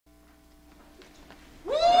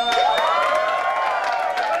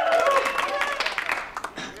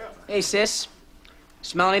Hey, sis.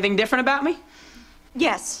 Smell anything different about me?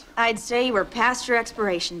 Yes, I'd say you were past your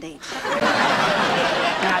expiration date.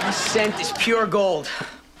 Ah, this scent is pure gold.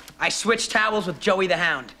 I switched towels with Joey the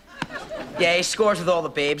Hound. Yeah, he scores with all the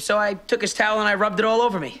babes, so I took his towel and I rubbed it all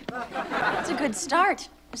over me. That's a good start.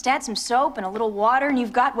 Just add some soap and a little water, and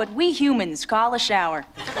you've got what we humans call a shower.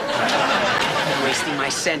 I'm wasting my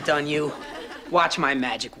scent on you. Watch my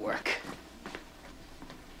magic work.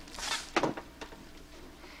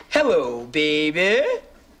 Hello, baby.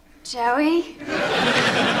 Joey?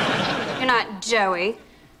 You're not Joey.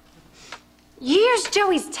 You use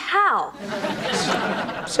Joey's towel.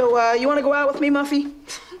 So, you want to go out with me, Muffy?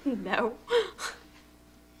 No.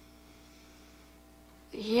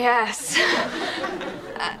 Yes.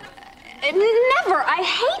 Never. I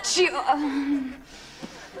hate you.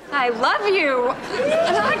 I love you.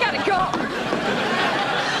 I gotta go.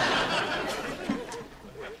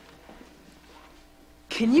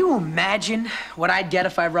 Can you imagine what I'd get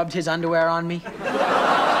if I rubbed his underwear on me?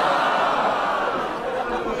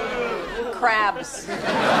 Crabs.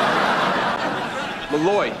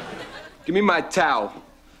 Malloy, give me my towel.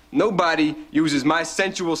 Nobody uses my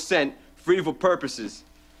sensual scent for evil purposes.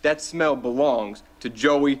 That smell belongs to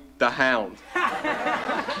Joey the Hound.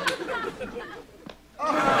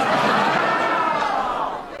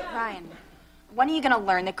 Ryan, when are you gonna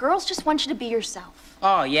learn that girls just want you to be yourself?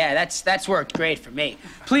 Oh, yeah, that's worked great for me.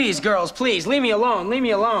 Please, girls, please, leave me alone, leave me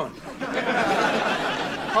alone.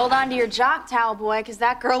 Hold on to your jock towel, boy, because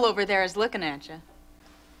that girl over there is looking at you.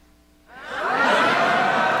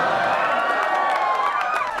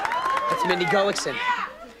 That's Mindy Gullickson.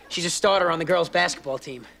 She's a starter on the girls' basketball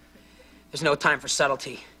team. There's no time for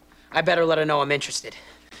subtlety. I better let her know I'm interested.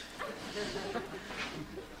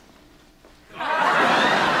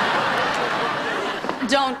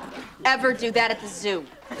 Don't ever do that at the zoo.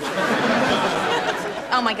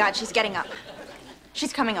 Oh my God, she's getting up.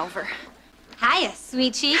 She's coming over. Hiya,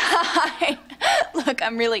 sweet cheeks. Hi. Look,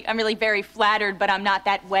 I'm really very flattered, but I'm not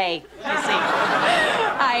that way, you see.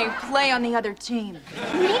 I play on the other team.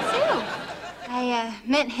 Me too. I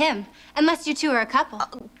meant him. Unless you two are a couple.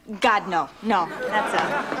 God, no. No,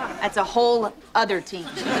 that's a whole other team.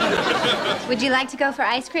 Would you like to go for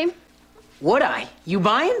ice cream? Would I? You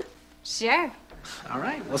buying? Sure. All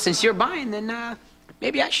right. Well, since you're buying, then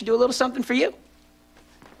maybe I should do a little something for you.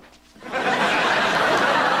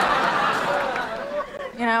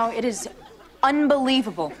 You know, it is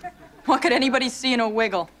unbelievable. What could anybody see in a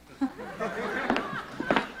wiggle?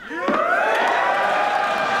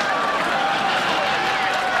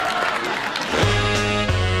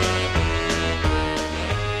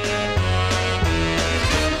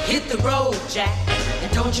 Hit the road, Jack,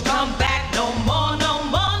 and don't you come back no more, no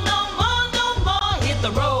more, no more, no more. Hit the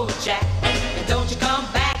road, Jack, and don't you come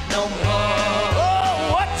back no more. Oh,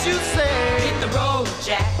 what you say? Hit the road,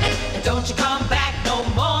 Jack, and don't you come back no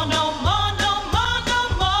more, no more, no more, no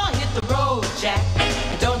more. Hit the road, Jack,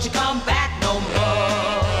 and don't you come back no more.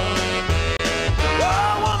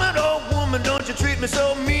 Oh, woman, don't you treat me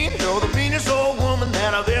so mean. You're the meanest old woman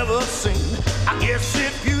that I've ever seen. I guess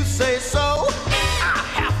if you say so,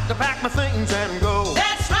 to pack my things and go.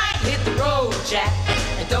 That's right, hit the road, Jack,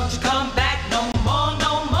 and don't you come back no more,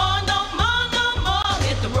 no more, no more, no more.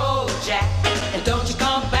 Hit the road, Jack, and don't you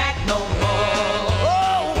come back no more.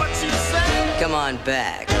 Oh, what you say? Come on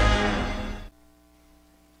back.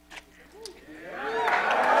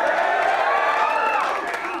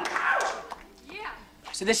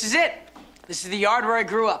 So this is it. This is the yard where I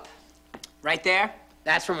grew up. Right there,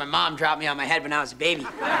 that's where my mom dropped me on my head when I was a baby.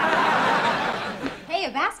 Hey,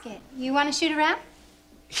 a basket. You want to shoot around?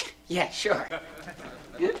 Yeah, sure.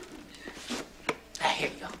 Here you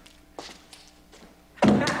go.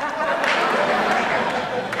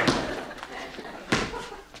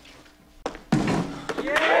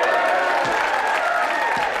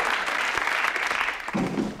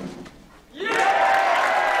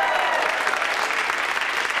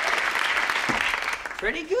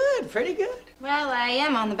 Pretty good, pretty good. Well, I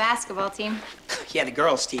am on the basketball team. Yeah, the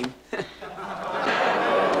girls' team. The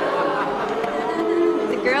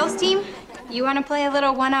girls' team? You want to play a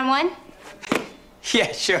little one-on-one?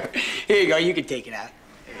 Yeah, sure. Here you go, you can take it out.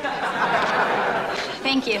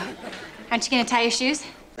 Thank you. Aren't you going to tie your shoes?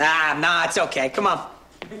 Nah, it's okay. Come on.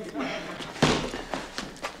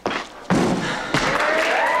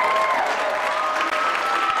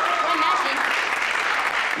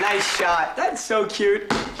 Nice shot. That's so cute.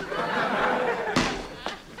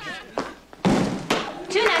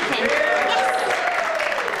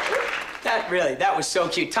 2-0. That was so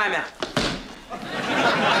cute. Time out.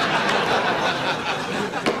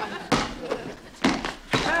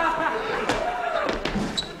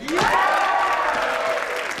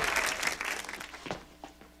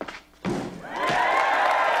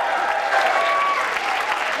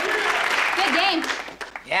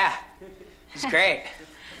 Yeah, it's great.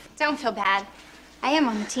 Don't feel bad. I am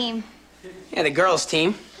on the team. Yeah, the girls'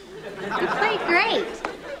 team. You play great.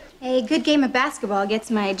 A good game of basketball gets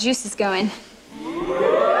my juices going.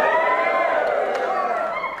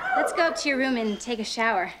 Let's go up to your room and take a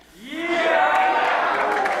shower.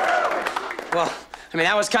 Well, I mean,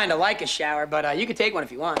 that was kind of like a shower, but you could take one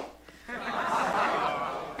if you want.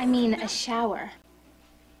 I mean, a shower.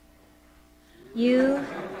 You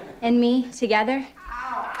and me together?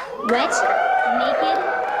 Wet? Naked?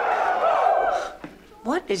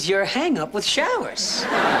 What is your hang-up with showers?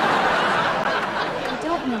 I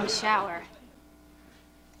don't mean shower.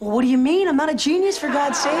 Well, what do you mean? I'm not a genius, for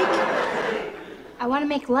God's sake. I want to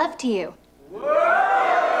make love to you.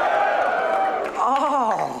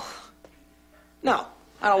 Oh. No,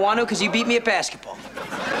 I don't want to because you beat me at basketball.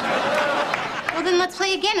 Well, then let's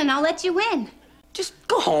play again and I'll let you win. Just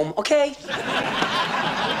go home, okay?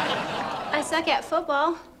 I suck at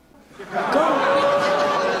football.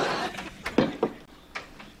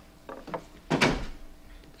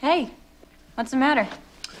 Hey, what's the matter?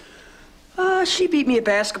 She beat me at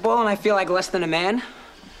basketball and I feel like less than a man.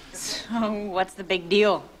 So, what's the big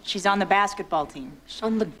deal? She's on the basketball team. She's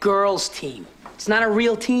on the girls' team. It's not a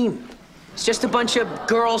real team. It's just a bunch of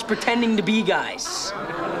girls pretending to be guys.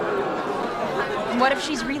 What if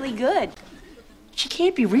she's really good? She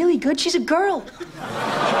can't be really good. She's a girl.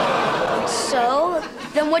 So,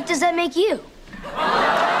 then what does that make you?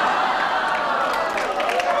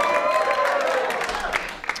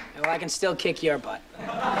 Well, I can still kick your butt.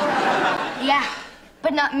 Yeah,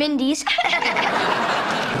 but not Mindy's.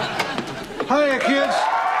 Hiya, kids.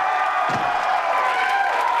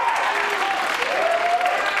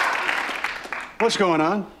 What's going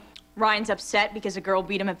on? Ryan's upset because a girl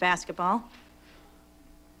beat him at basketball.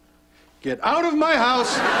 Get out of my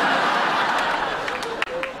house.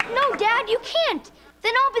 No, Dad, you can't.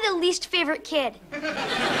 Then I'll be the least favorite kid.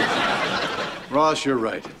 Ross, you're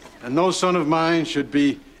right. And no son of mine should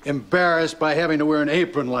be embarrassed by having to wear an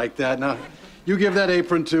apron like that. Now, you give that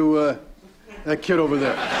apron to that kid over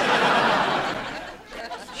there.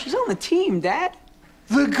 She's on the team, Dad.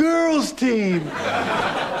 The girls' team.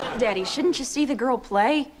 Daddy, shouldn't you see the girl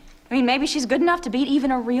play? I mean, maybe she's good enough to beat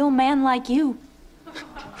even a real man like you.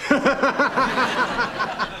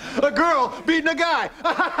 A girl beating a guy.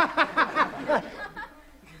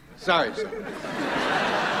 Sorry, son.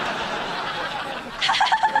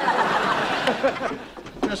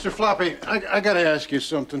 Mr. Floppy, I gotta ask you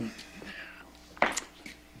something.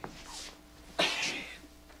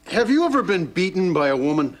 Have you ever been beaten by a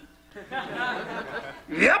woman?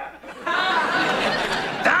 Yep.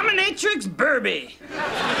 Dominatrix Burby.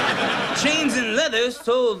 Chains and leather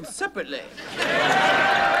sold separately.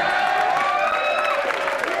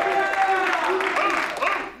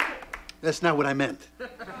 That's not what I meant.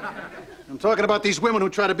 I'm talking about these women who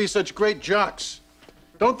try to be such great jocks.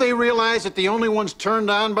 Don't they realize that the only ones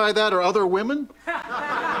turned on by that are other women?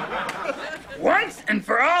 Once and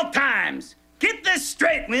for all times, get this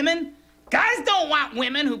straight, women. Guys don't want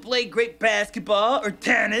women who play great basketball or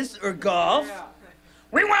tennis or golf.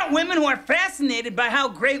 We want women who are fascinated by how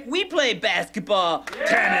great we play basketball,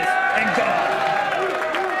 tennis, and golf.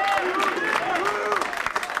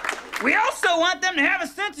 We also want them to have a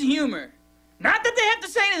sense of humor. Not that they have to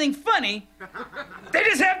say anything funny. They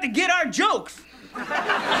just have to get our jokes.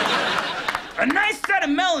 A nice set of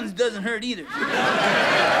melons doesn't hurt either.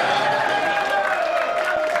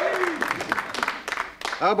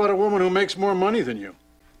 How about a woman who makes more money than you?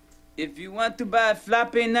 If you want to buy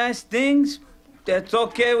floppy nice things, that's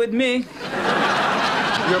okay with me.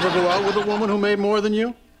 You ever go out with a woman who made more than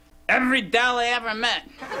you? Every doll I ever met.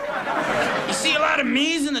 You see a lot of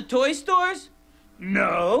me's in the toy stores?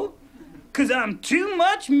 No, 'cause I'm too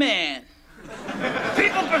much man.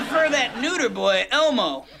 People prefer that neuter boy,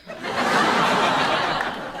 Elmo.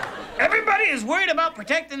 Everybody is worried about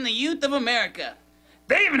protecting the youth of America.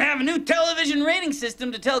 They even have a new television rating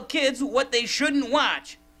system to tell kids what they shouldn't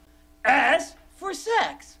watch. As for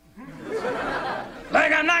sex.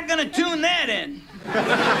 Like I'm not gonna tune that in.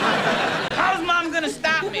 How's Mom gonna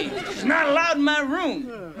stop me? She's not allowed in my room.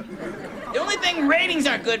 The only thing ratings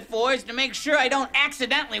are good for is to make sure I don't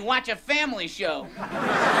accidentally watch a family show.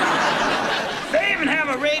 They even have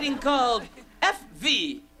a rating called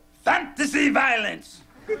FV, Fantasy Violence.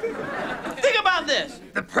 Think about this.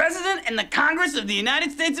 The President and the Congress of the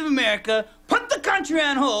United States of America put the country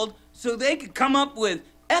on hold so they could come up with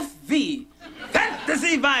FV,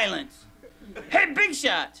 Fantasy Violence. Hey, Big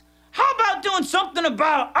Shots, how about doing something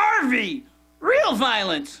about RV, Real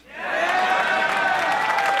Violence?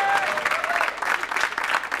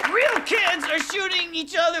 Real kids are shooting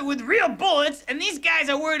each other with real bullets, and these guys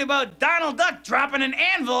are worried about Donald Duck dropping an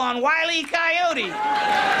anvil on Wile E. Coyote.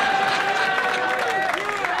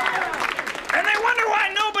 And they wonder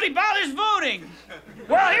why nobody bothers voting.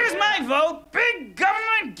 Well, here's my vote. Big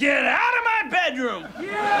government, get out of my bedroom.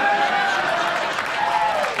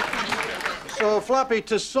 So, Floppy,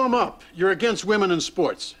 to sum up, you're against women in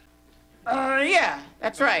sports. Yeah,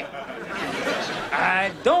 that's right.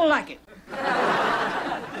 I don't like it.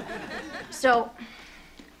 So,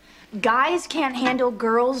 guys can't handle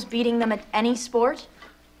girls beating them at any sport?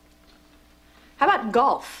 How about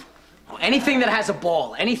golf? Oh, anything that has a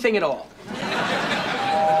ball, anything at all.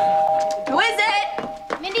 Who is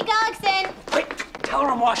it? Mindy Gullickson. Wait, tell her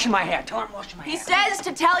I'm washing my hair. Tell her I'm washing my He hair. says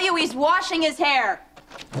to tell you he's washing his hair.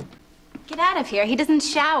 Get out of here. He doesn't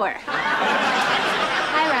shower.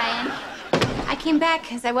 Hi, Ryan. I came back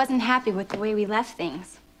because I wasn't happy with the way we left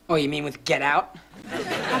things. Oh, you mean with get out?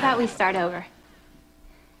 How about we start over?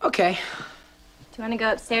 Okay. Do you want to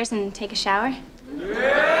go upstairs and take a shower?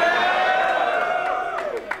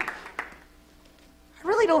 I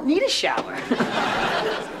really don't need a shower.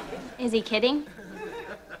 Is he kidding?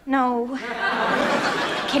 No.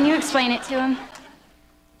 Can you explain it to him?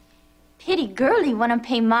 Pity girlie wanna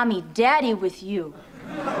pay mommy daddy with you.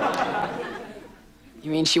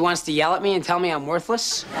 You mean she wants to yell at me and tell me I'm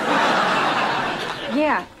worthless?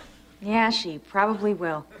 Yeah. Yeah, she probably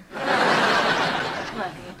will.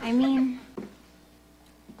 Look, I mean,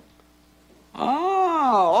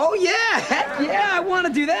 Oh yeah, heck yeah, I want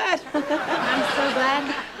to do that. I'm so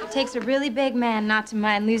glad. It takes a really big man not to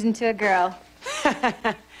mind losing to a girl.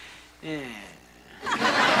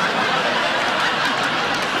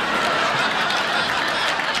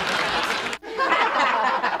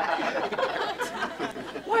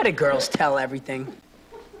 Why do girls tell everything?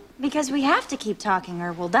 Because we have to keep talking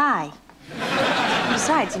or we'll die.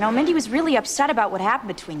 Besides, Mindy was really upset about what happened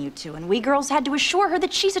between you two, and we girls had to assure her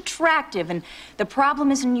that she's attractive, and the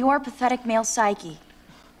problem is in your pathetic male psyche.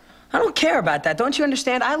 I don't care about that. Don't you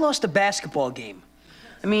understand? I lost a basketball game.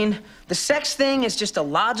 I mean, the sex thing is just a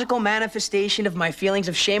logical manifestation of my feelings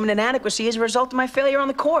of shame and inadequacy as a result of my failure on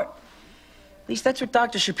the court. At least that's what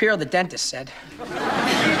Dr. Shapiro, the dentist, said.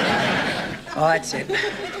 Oh, that's it.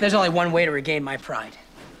 There's only one way to regain my pride.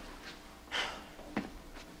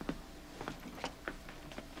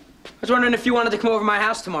 I was wondering if you wanted to come over to my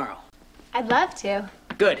house tomorrow. I'd love to.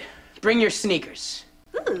 Good. Bring your sneakers.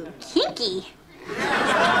 Ooh, kinky.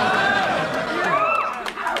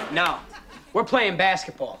 No, we're playing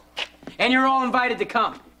basketball. And you're all invited to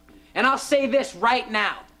come. And I'll say this right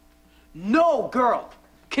now. No girl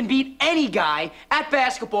can beat any guy at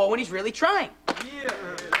basketball when he's really trying.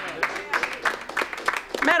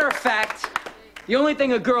 Matter of fact, the only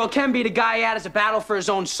thing a girl can beat a guy at is a battle for his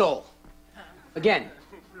own soul. Again,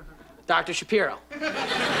 Dr. Shapiro.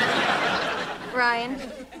 Ryan,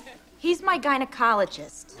 he's my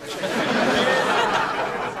gynecologist.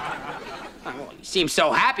 Oh, well, you seem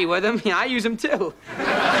so happy with him. Yeah, I use him too.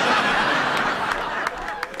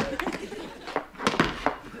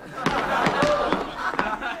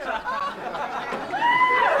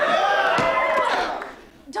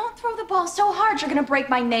 Don't throw the ball so hard you're gonna break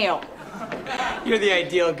my nail. You're the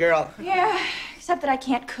ideal girl. Yeah, except that I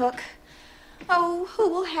can't cook. Oh, who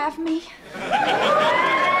will have me?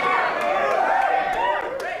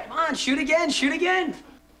 Come on, shoot again, shoot again.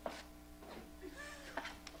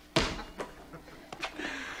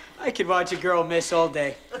 I could watch a girl miss all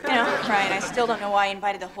day. Ryan, I still don't know why I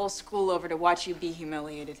invited the whole school over to watch you be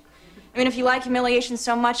humiliated. I mean, if you like humiliation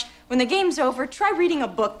so much, when the game's over, try reading a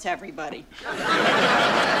book to everybody.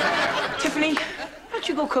 Tiffany, why don't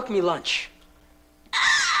you go cook me lunch?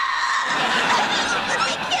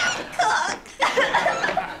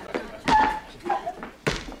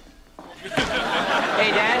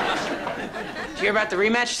 Hey, Dad. Did you hear about the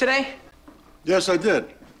rematch today? Yes, I did.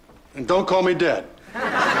 And don't call me Dad.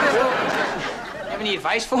 Have any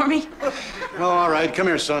advice for me? Oh, all right. Come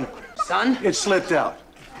here, son. Son? It slipped out.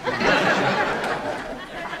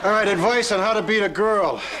 All right, advice on how to beat a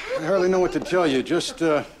girl. I hardly know what to tell you. Just,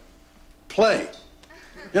 play.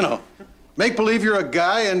 You know, make believe you're a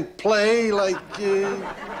guy and play like,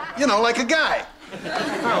 like a guy.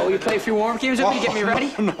 Oh, you play a few warm games with me to get me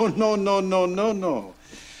ready? No.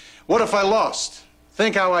 What if I lost?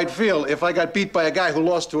 Think how I'd feel if I got beat by a guy who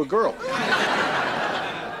lost to a girl.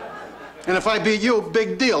 And if I beat you,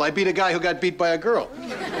 big deal. I beat a guy who got beat by a girl.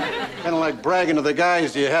 Kind of like bragging to the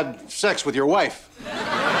guys you had sex with your wife.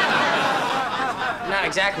 Not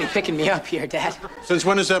exactly picking me up here, Dad. Since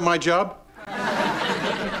when is that my job?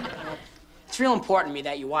 It's real important to me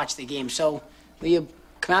that you watch the game, so will you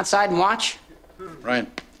come outside and watch? Ryan,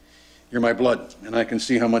 You're my blood, and I can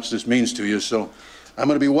see how much this means to you, so I'm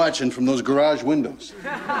going to be watching from those garage windows.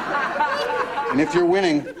 And if you're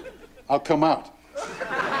winning, I'll come out.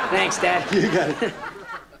 Thanks, Dad. You got it.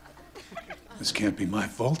 This can't be my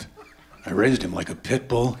fault. I raised him like a pit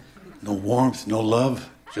bull. No warmth, no love,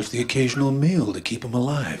 just the occasional meal to keep him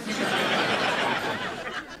alive.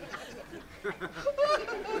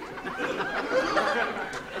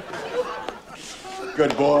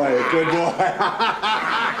 Good boy, good boy.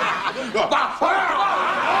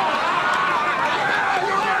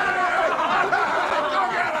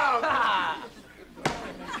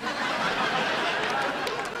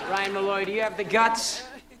 Ryan Malloy, do you have the guts?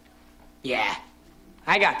 Yeah,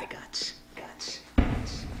 I got the guts.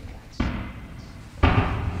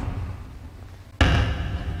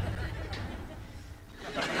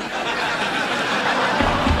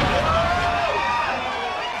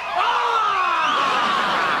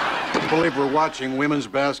 I believe we're watching women's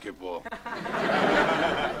basketball.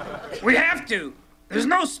 We have to. There's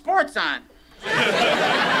no sports on.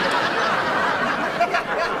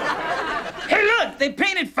 Hey, look, they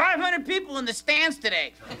painted 500 people in the stands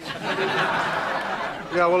today.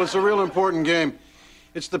 Yeah, well, it's a real important game.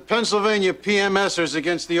 It's the Pennsylvania PMSers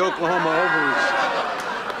against the Oklahoma Ovaries.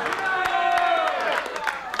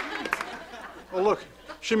 Oh, look,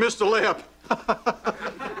 she missed a layup.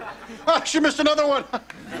 She missed another one.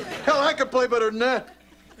 Hell, I could play better than that.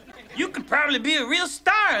 You could probably be a real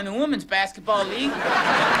star in the women's basketball league. Man,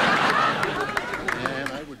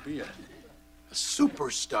 I would be a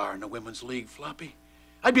superstar in the women's league, Floppy.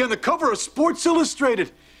 I'd be on the cover of Sports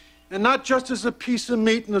Illustrated, and not just as a piece of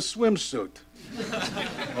meat in a swimsuit.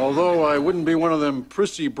 Although I wouldn't be one of them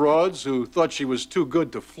prissy broads who thought she was too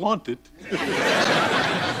good to flaunt it.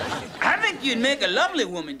 I think you'd make a lovely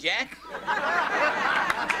woman, Jack.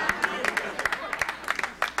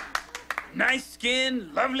 Nice skin,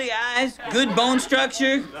 lovely eyes, good bone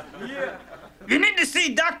structure. You need to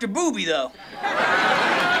see Dr. Booby, though.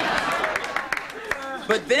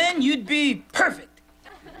 But then you'd be perfect.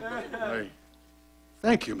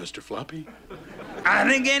 Thank you, Mr. Floppy. I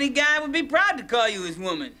think any guy would be proud to call you his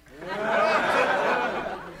woman.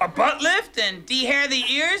 A butt lift and de-hair the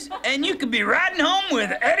ears, and you could be riding home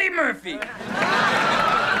with Eddie Murphy.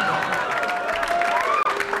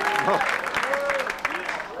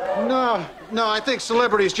 No, I think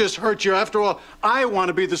celebrities just hurt you. After all, I want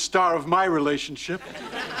to be the star of my relationship.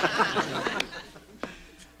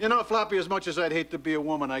 You know, Floppy, as much as I'd hate to be a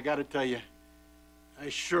woman, I gotta tell you, I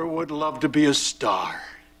sure would love to be a star.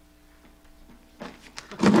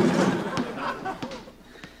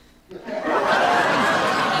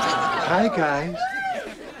 Hi, guys.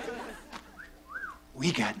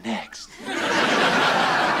 We got next.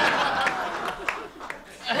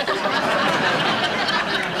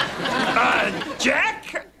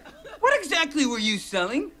 Jack? What exactly were you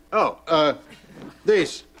selling? Oh,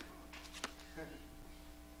 these.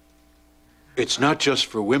 It's not just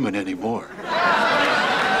for women anymore.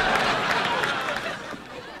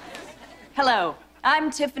 Hello, I'm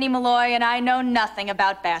Tiffany Malloy, and I know nothing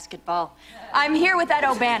about basketball. I'm here with Ed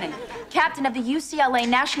O'Bannon, captain of the UCLA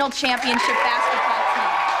National Championship basketball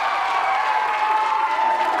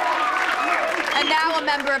team. And now a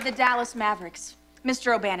member of the Dallas Mavericks.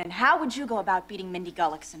 Mr. O'Bannon, how would you go about beating Mindy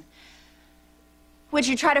Gullickson? Would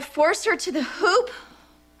you try to force her to the hoop?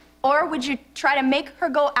 Or would you try to make her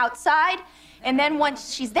go outside, and then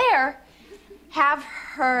once she's there, have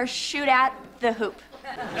her shoot at the hoop?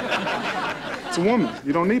 It's a woman.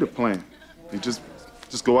 You don't need a plan. You just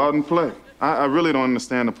go out and play. I really don't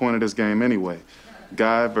understand the point of this game anyway.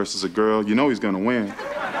 Guy versus a girl, you know he's gonna win.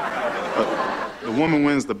 The woman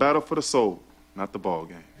wins the battle for the soul, not the ball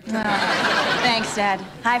game. Thanks, Dad.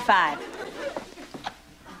 High five.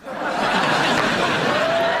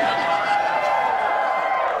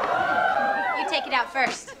 You take it out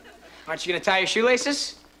first. Aren't you gonna tie your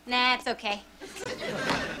shoelaces? Nah, it's okay.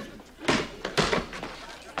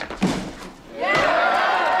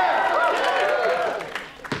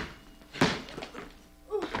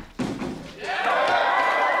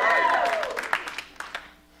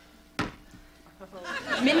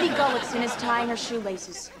 Mindy Gullickson is tying her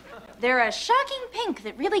shoelaces. They're a shocking pink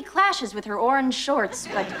that really clashes with her orange shorts,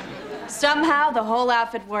 but somehow the whole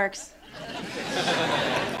outfit works.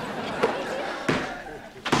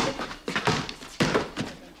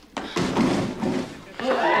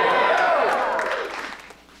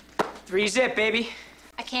 Three zip, baby.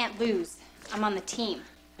 I can't lose. I'm on the team.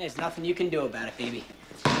 There's nothing you can do about it, baby.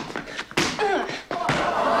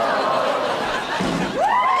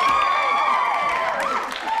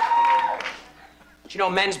 Did you know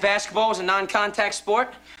men's basketball is a non-contact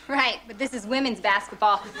sport? Right, but this is women's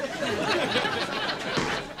basketball.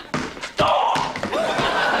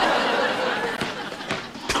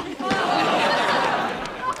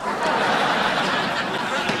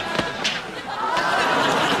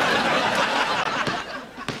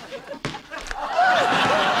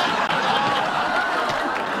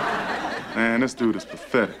 Man, this dude is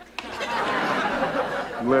pathetic.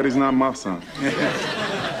 I'm glad he's not my son.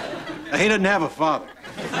 He doesn't have a father.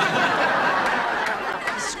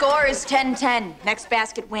 The score is 10-10. Next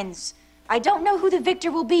basket wins. I don't know who the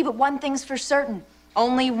victor will be, but one thing's for certain.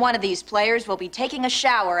 Only one of these players will be taking a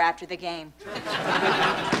shower after the game.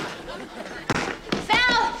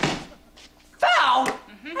 Foul! Foul?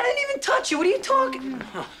 I didn't even touch you. What are you talking?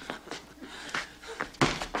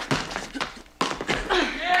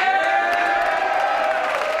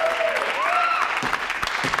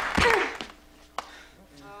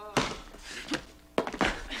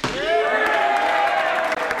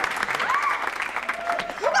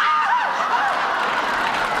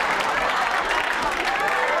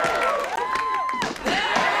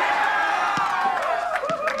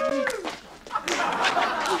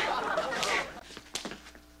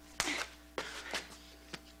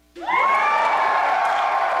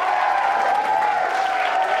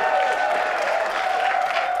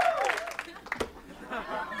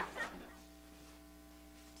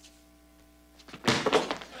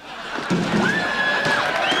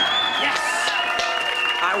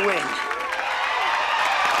 I win.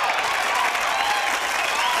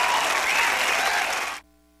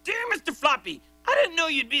 Dear Mr. Floppy, I didn't know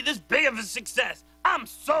you'd be this big of a success. I'm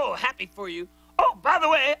so happy for you. Oh, by the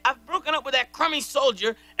way, I've broken up with that crummy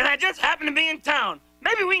soldier, and I just happen to be in town.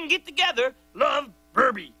 Maybe we can get together. Love,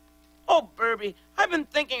 Burby. Oh, Burby, I've been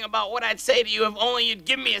thinking about what I'd say to you if only you'd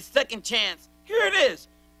give me a second chance. Here it is.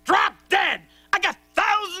 Drop dead. I got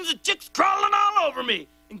thousands of chicks crawling all over me,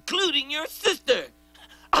 including your sister.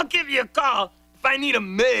 I'll give you a call if I need a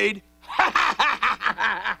maid.